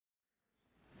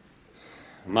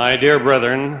My dear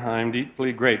brethren, I'm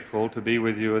deeply grateful to be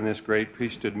with you in this great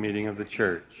priesthood meeting of the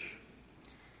church.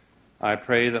 I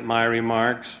pray that my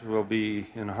remarks will be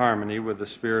in harmony with the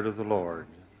Spirit of the Lord.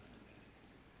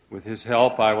 With His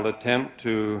help, I will attempt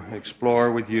to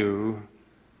explore with you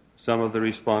some of the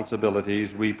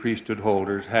responsibilities we priesthood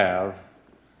holders have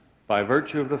by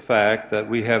virtue of the fact that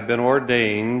we have been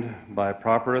ordained by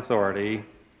proper authority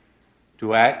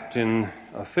to act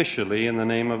officially in the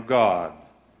name of God.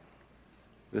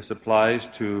 This applies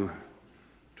to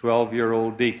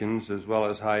 12-year-old deacons as well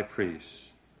as high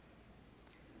priests.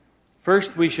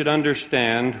 First, we should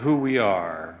understand who we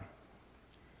are.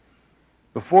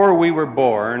 Before we were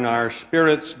born, our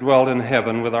spirits dwelt in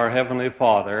heaven with our Heavenly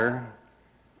Father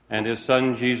and His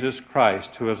Son, Jesus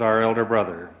Christ, who is our elder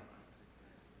brother.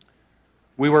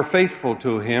 We were faithful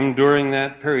to Him during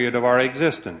that period of our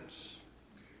existence.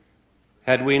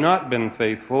 Had we not been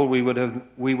faithful, we would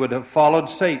have followed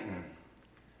Satan,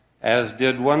 as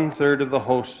did 1/3 of the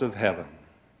hosts of heaven.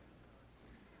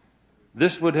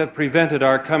 This would have prevented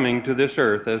our coming to this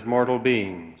earth as mortal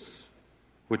beings,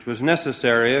 which was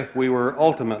necessary if we were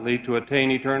ultimately to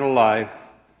attain eternal life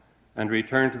and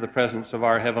return to the presence of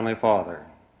our Heavenly Father.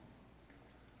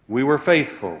 We were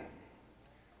faithful,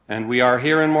 and we are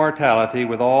here in mortality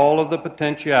with all of the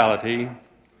potentiality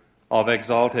of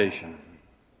exaltation.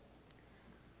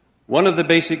 One of the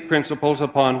basic principles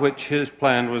upon which His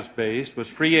plan was based was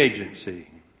free agency.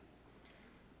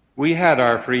 We had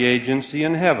our free agency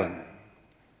in heaven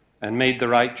and made the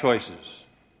right choices.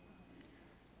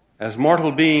 As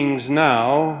mortal beings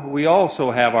now, we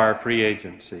also have our free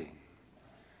agency.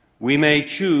 We may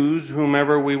choose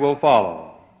whomever we will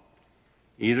follow,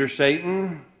 either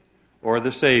Satan or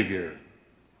the Savior.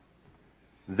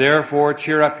 Therefore,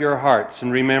 cheer up your hearts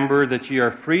and remember that ye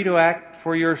are free to act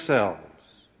for yourselves,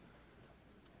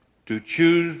 to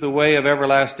choose the way of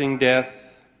everlasting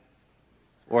death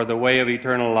or the way of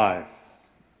eternal life.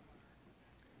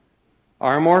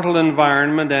 Our mortal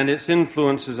environment and its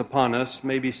influences upon us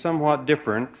may be somewhat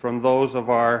different from those of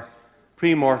our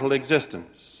premortal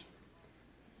existence.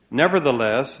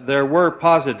 Nevertheless, there were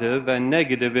positive and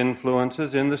negative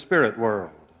influences in the spirit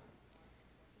world.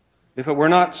 If it were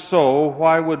not so,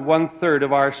 why would 1/3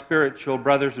 of our spiritual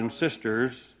brothers and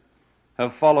sisters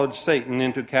have followed Satan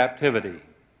into captivity?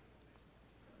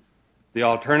 The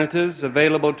alternatives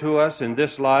available to us in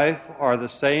this life are the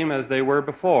same as they were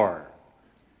before.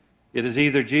 It is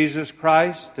either Jesus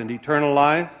Christ and eternal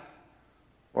life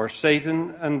or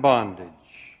Satan and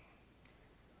bondage.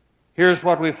 Here's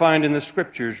what we find in the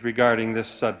Scriptures regarding this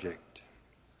subject.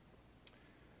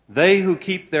 They who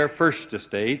keep their first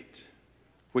estate,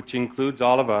 which includes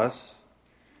all of us,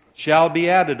 shall be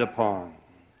added upon.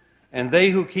 And they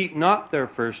who keep not their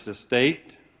first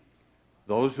estate,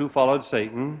 those who followed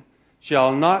Satan,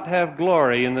 shall not have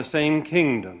glory in the same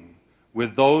kingdom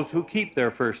with those who keep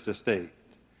their first estate.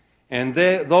 And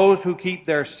those who keep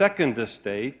their second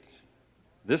estate,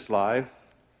 this life,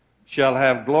 shall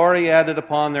have glory added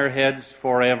upon their heads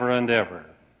forever and ever.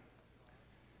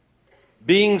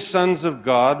 Being sons of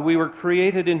God, we were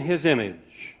created in His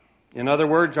image. In other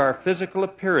words, our physical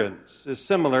appearance is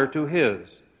similar to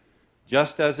His,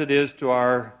 just as it is to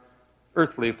our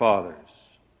earthly fathers.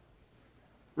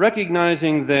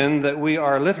 Recognizing then that we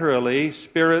are literally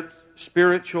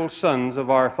spiritual sons of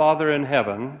our Father in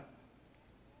heaven,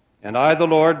 and I, the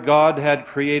Lord God, had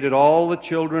created all the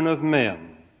children of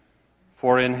men,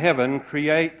 for in heaven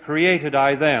created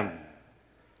I them.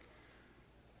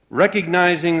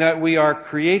 Recognizing that we are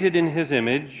created in His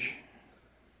image,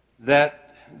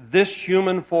 that this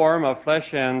human form of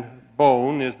flesh and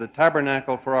bone is the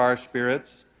tabernacle for our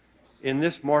spirits in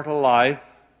this mortal life,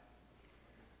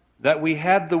 that we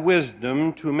had the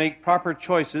wisdom to make proper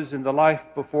choices in the life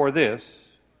before this,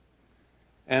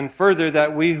 and further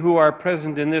that we who are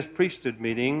present in this priesthood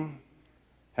meeting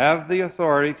have the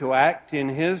authority to act in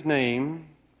His name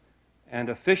and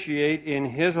officiate in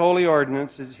His holy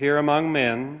ordinances here among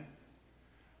men.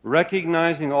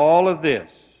 Recognizing all of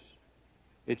this,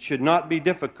 it should not be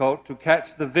difficult to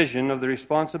catch the vision of the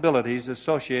responsibilities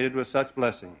associated with such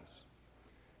blessings.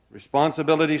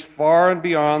 Responsibilities far and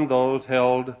beyond those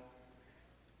held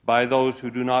by those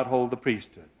who do not hold the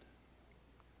priesthood.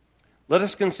 Let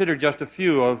us consider just a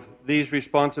few of these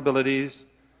responsibilities.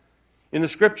 In the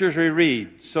Scriptures we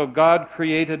read, "So God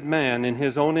created man in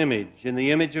His own image. In the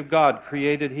image of God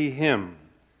created He him.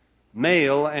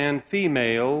 Male and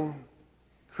female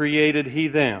created He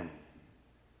them."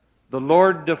 The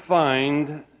Lord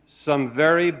defined some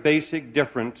very basic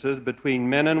differences between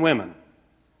men and women.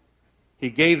 He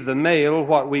gave the male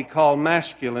what we call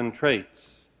masculine traits,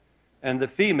 and the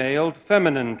female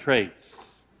feminine traits.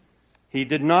 He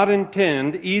did not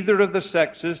intend either of the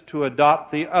sexes to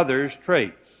adopt the other's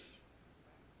traits,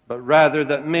 but rather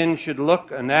that men should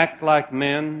look and act like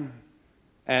men,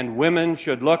 and women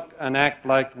should look and act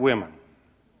like women.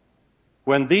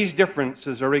 When these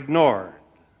differences are ignored,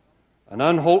 an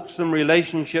unwholesome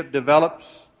relationship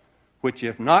develops, which,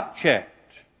 if not checked,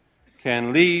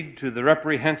 can lead to the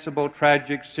reprehensible,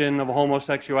 tragic sin of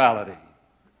homosexuality.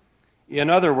 In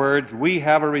other words, we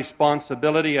have a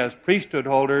responsibility as priesthood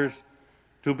holders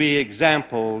to be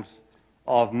examples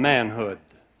of manhood.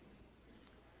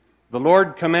 The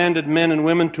Lord commanded men and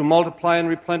women to multiply and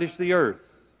replenish the earth.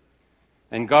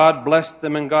 And God blessed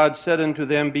them, and God said unto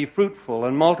them, Be fruitful,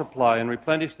 and multiply, and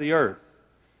replenish the earth,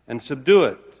 and subdue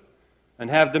it, and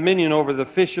have dominion over the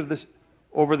fish of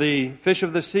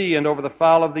the sea, and over the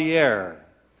fowl of the air,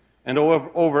 and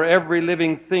over every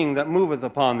living thing that moveth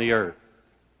upon the earth.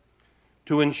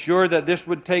 To ensure that this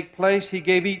would take place, He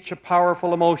gave each a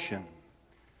powerful emotion,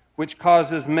 which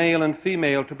causes male and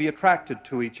female to be attracted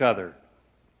to each other.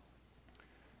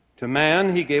 To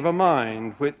man He gave a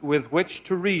mind with which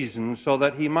to reason, so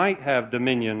that he might have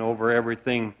dominion over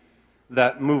everything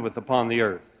that moveth upon the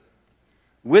earth.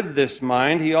 With this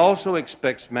mind He also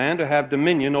expects man to have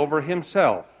dominion over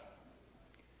himself.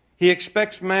 He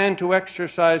expects man to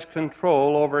exercise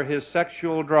control over his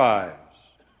sexual drives.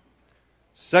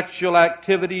 Sexual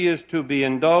activity is to be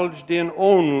indulged in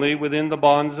only within the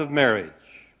bonds of marriage.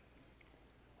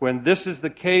 When this is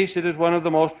the case, it is one of the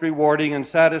most rewarding and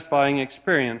satisfying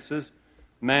experiences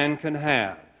man can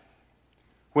have.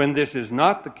 When this is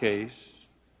not the case,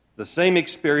 the same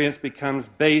experience becomes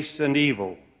base and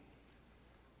evil.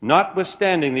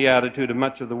 Notwithstanding the attitude of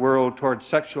much of the world toward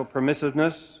sexual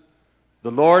permissiveness,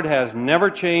 the Lord has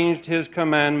never changed His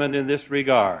commandment in this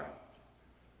regard.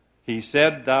 He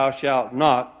said, Thou shalt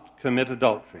not commit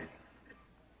adultery.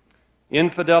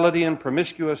 Infidelity and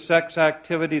promiscuous sex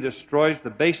activity destroys the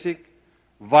basic,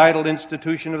 vital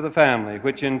institution of the family,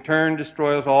 which in turn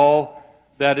destroys all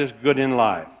that is good in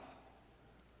life.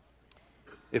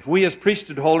 If we as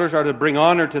priesthood holders are to bring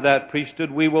honor to that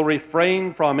priesthood, we will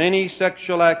refrain from any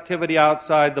sexual activity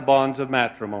outside the bonds of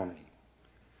matrimony.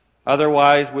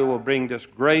 Otherwise, we will bring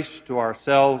disgrace to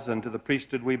ourselves and to the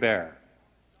priesthood we bear.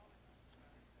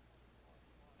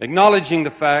 Acknowledging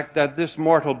the fact that this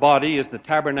mortal body is the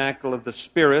tabernacle of the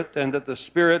Spirit, and that the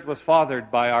Spirit was fathered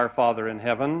by our Father in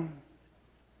heaven,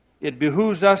 it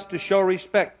behooves us to show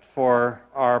respect for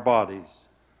our bodies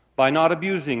by not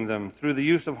abusing them through the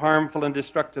use of harmful and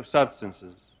destructive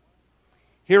substances.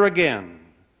 Here again,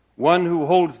 one who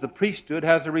holds the priesthood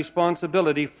has a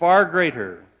responsibility far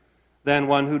greater than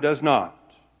one who does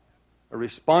not, a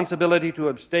responsibility to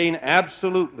abstain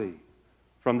absolutely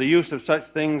from the use of such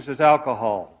things as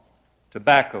alcohol,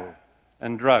 tobacco,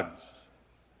 and drugs.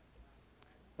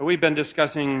 We've been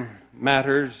discussing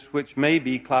matters which may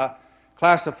be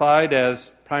classified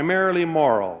as primarily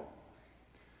moral.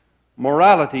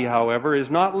 Morality, however, is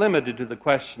not limited to the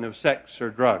question of sex or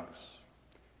drugs.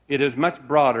 It is much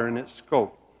broader in its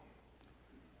scope.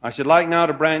 I should like now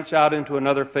to branch out into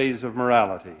another phase of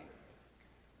morality.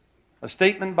 A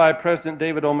statement by President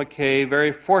David O. McKay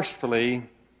very forcefully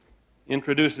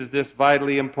introduces this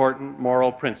vitally important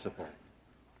moral principle.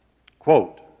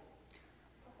 Quote,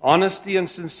 Honesty and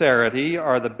sincerity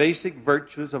are the basic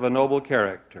virtues of a noble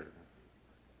character.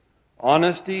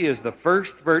 Honesty is the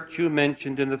first virtue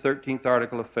mentioned in the 13th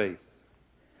article of faith.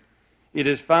 It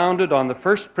is founded on the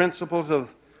first principles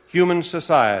of human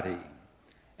society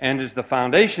and is the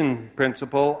foundation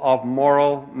principle of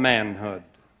moral manhood.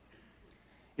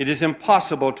 It is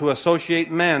impossible to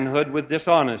associate manhood with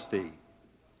dishonesty.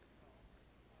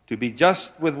 To be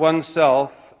just with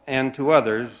oneself and to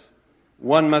others,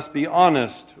 one must be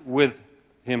honest with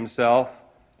himself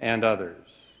and others.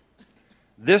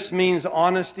 This means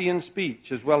honesty in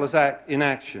speech as well as in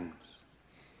actions.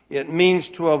 It means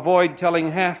to avoid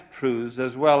telling half-truths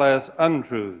as well as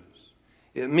untruths.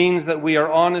 It means that we are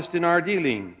honest in our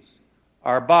dealings,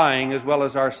 our buying as well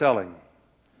as our selling.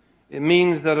 It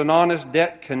means that an honest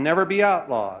debt can never be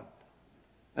outlawed,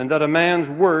 and that a man's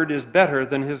word is better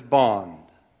than his bond.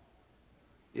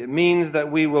 It means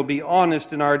that we will be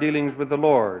honest in our dealings with the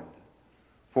Lord,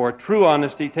 for true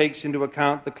honesty takes into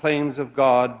account the claims of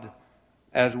God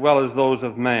as well as those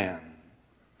of man.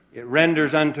 It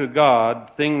renders unto God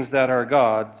things that are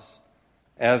God's,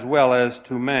 as well as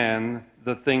to man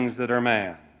the things that are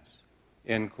man's.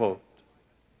 End quote.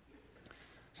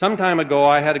 Some time ago,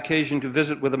 I had occasion to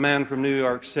visit with a man from New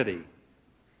York City.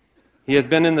 He has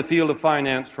been in the field of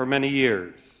finance for many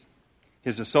years.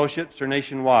 His associates are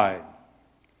nationwide.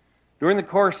 During the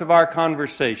course of our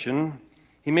conversation,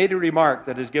 he made a remark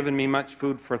that has given me much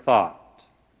food for thought.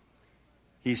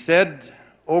 He said,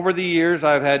 "Over the years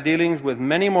I've had dealings with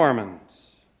many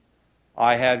Mormons.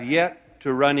 I have yet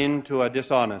to run into a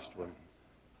dishonest one."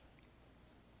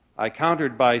 I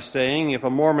countered by saying, if a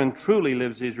Mormon truly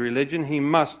lives his religion, he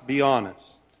must be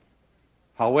honest.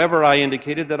 However, I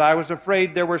indicated that I was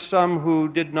afraid there were some who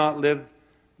did not live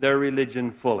their religion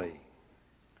fully.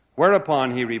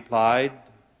 Whereupon he replied,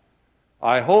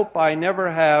 "I hope I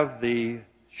never have the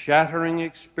shattering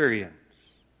experience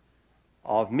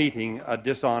of meeting a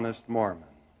dishonest Mormon."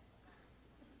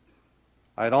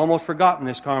 I had almost forgotten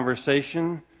this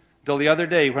conversation until the other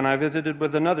day when I visited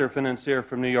with another financier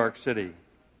from New York City.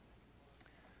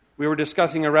 We were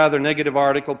discussing a rather negative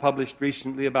article published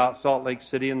recently about Salt Lake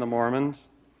City and the Mormons,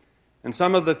 and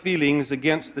some of the feelings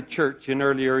against the church in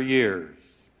earlier years.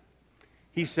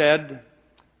 He said,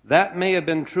 "That may have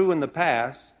been true in the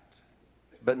past,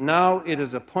 but now it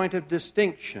is a point of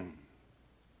distinction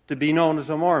to be known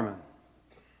as a Mormon,"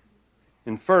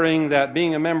 inferring that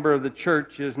being a member of the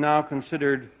church is now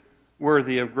considered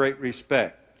worthy of great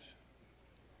respect.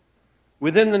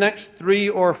 Within the next 3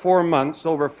 or 4 months,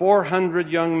 over 400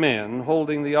 young men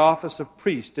holding the office of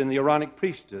priest in the Aaronic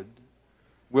priesthood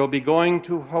will be going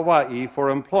to Hawaii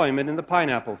for employment in the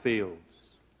pineapple fields.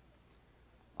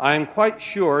 I am quite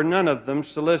sure none of them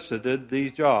solicited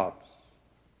these jobs.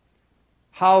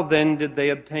 How then did they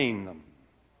obtain them?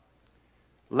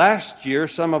 Last year,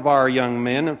 some of our young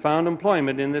men found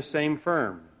employment in this same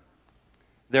firm.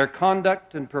 Their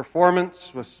conduct and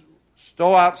performance was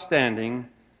so outstanding,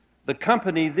 the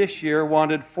company this year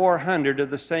wanted 400 of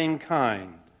the same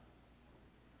kind.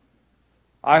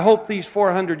 I hope these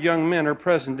 400 young men are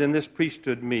present in this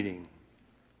priesthood meeting.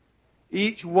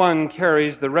 Each one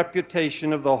carries the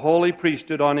reputation of the holy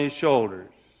priesthood on his shoulders.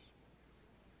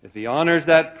 If he honors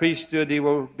that priesthood, he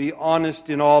will be honest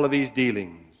in all of his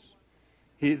dealings.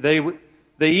 They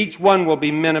each one will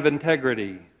be men of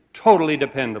integrity, totally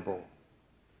dependable.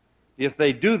 If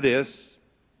they do this,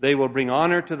 they will bring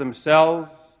honor to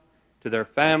themselves, to their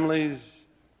families,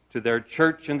 to their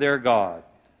church and their God.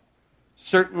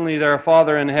 Certainly their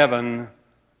Father in heaven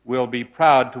will be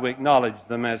proud to acknowledge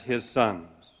them as His sons.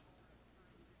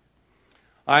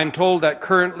 I am told that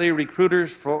currently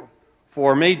recruiters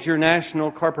for major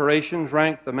national corporations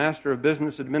rank the Master of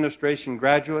Business Administration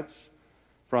graduates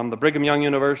from the Brigham Young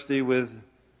University with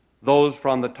those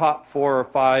from the top 4 or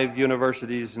 5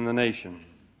 universities in the nation,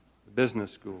 the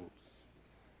business schools.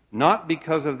 Not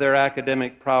because of their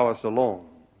academic prowess alone,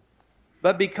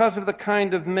 but because of the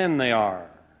kind of men they are,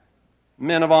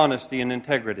 men of honesty and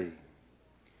integrity.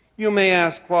 You may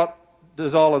ask, what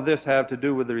does all of this have to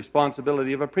do with the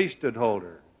responsibility of a priesthood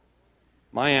holder?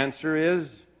 My answer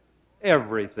is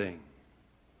everything.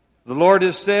 The Lord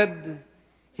has said,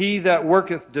 "He that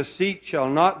worketh deceit shall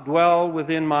not dwell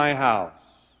within my house.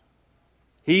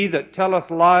 He that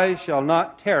telleth lies shall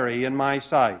not tarry in my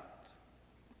sight."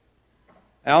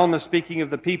 Alma, speaking of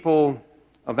the people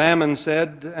of Ammon,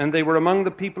 said, "And they were among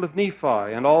the people of Nephi,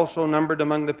 and also numbered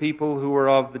among the people who were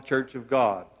of the church of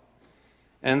God.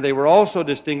 And they were also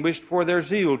distinguished for their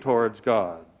zeal towards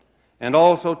God, and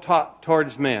also taught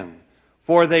towards men.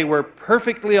 For they were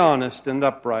perfectly honest and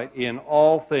upright in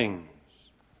all things,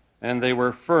 and they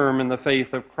were firm in the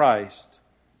faith of Christ,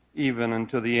 even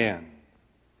unto the end."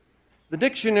 The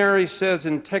dictionary says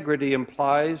integrity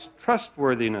implies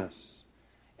trustworthiness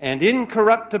and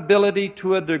incorruptibility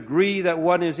to a degree that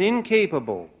one is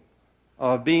incapable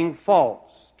of being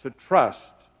false to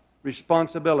trust,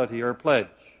 responsibility, or pledge.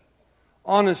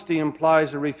 Honesty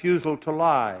implies a refusal to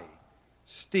lie,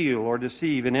 steal, or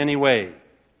deceive in any way.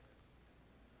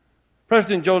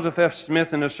 President Joseph F.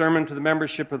 Smith, in a sermon to the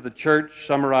membership of the church,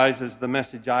 summarizes the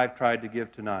message I've tried to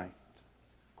give tonight.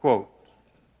 Quote,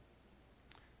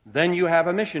 "Then you have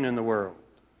a mission in the world.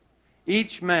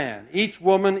 Each man, each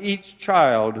woman, each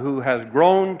child who has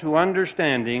grown to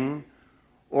understanding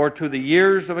or to the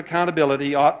years of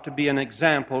accountability ought to be an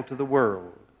example to the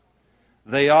world.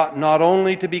 They ought not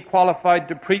only to be qualified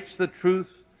to preach the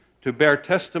truth, to bear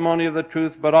testimony of the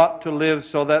truth, but ought to live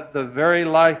so that the very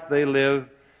life they live,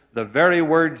 the very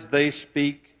words they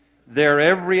speak, their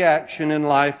every action in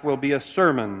life will be a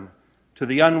sermon to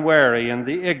the unwary and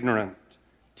the ignorant,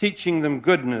 teaching them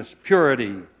goodness,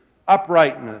 purity,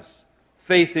 uprightness,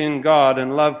 faith in God,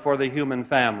 and love for the human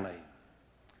family.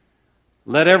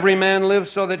 Let every man live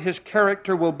so that his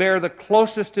character will bear the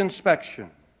closest inspection,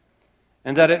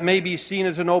 and that it may be seen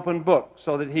as an open book,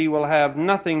 so that he will have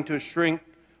nothing to shrink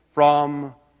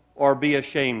from or be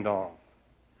ashamed of.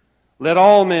 Let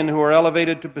all men who are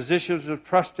elevated to positions of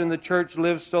trust in the church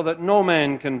live so that no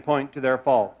man can point to their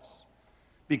faults,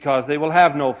 because they will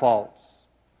have no faults,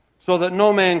 so that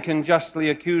no man can justly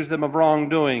accuse them of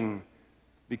wrongdoing,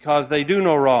 because they do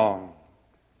no wrong,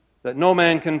 that no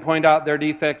man can point out their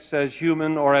defects as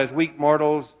human or as weak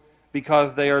mortals,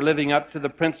 because they are living up to the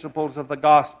principles of the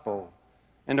gospel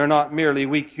and are not merely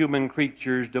weak human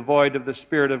creatures devoid of the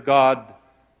Spirit of God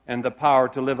and the power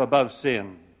to live above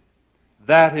sin.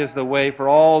 That is the way for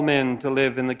all men to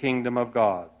live in the kingdom of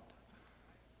God.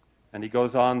 And he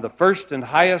goes on, the first and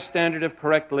highest standard of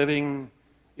correct living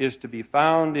is to be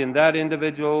found in that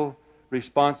individual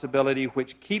responsibility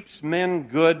which keeps men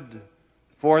good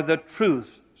for the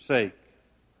truth's sake.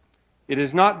 It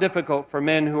is not difficult for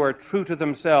men who are true to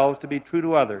themselves to be true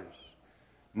to others.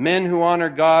 Men who honor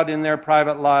God in their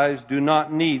private lives do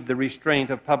not need the restraint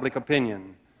of public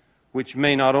opinion, which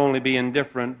may not only be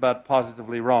indifferent but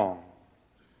positively wrong.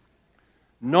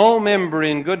 No member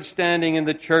in good standing in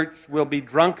the church will be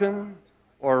drunken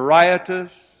or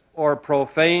riotous or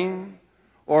profane,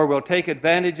 or will take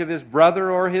advantage of his brother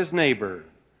or his neighbor,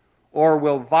 or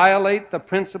will violate the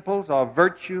principles of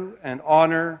virtue and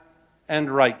honor and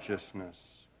righteousness.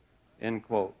 End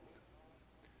quote.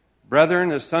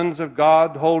 Brethren, as sons of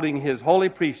God holding his holy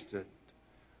priesthood,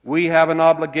 we have an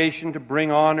obligation to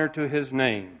bring honor to his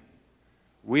name.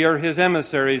 We are his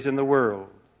emissaries in the world.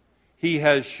 He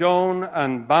has shown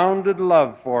unbounded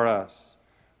love for us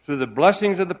through the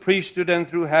blessings of the priesthood and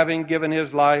through having given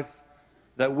his life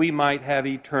that we might have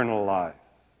eternal life.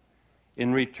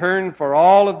 In return for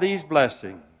all of these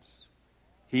blessings,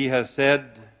 he has said,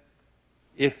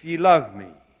 "If ye love me,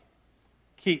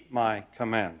 keep my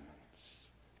commandments."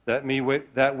 That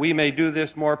we may do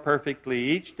this more perfectly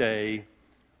each day,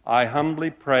 I humbly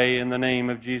pray in the name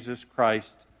of Jesus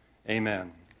Christ.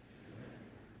 Amen.